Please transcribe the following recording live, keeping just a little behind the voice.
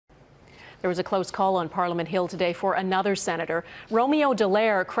There was a close call on Parliament Hill today for another senator. Romeo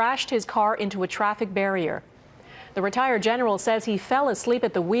Dallaire crashed his car into a traffic barrier. The retired general says he fell asleep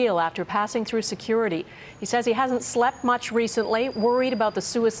at the wheel after passing through security. He says he hasn't slept much recently, worried about the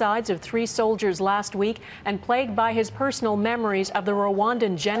suicides of 3 soldiers last week, and plagued by his personal memories of the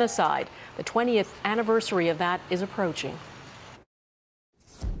Rwandan genocide. The 20th anniversary of that is approaching.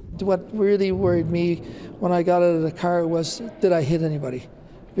 What really worried me when I got out of the car was, did I hit anybody?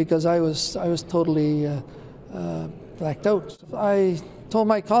 Because I was totally blacked out. I told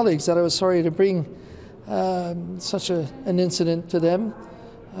my colleagues that I was sorry to bring such an incident to them,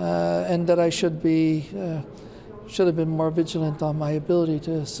 and that I should have been more vigilant on my ability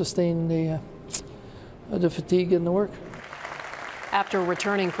to sustain the fatigue in the work. After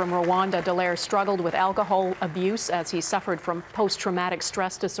returning from Rwanda, Dallaire struggled with alcohol abuse as he suffered from post-traumatic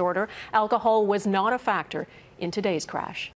stress disorder. Alcohol was not a factor in today's crash.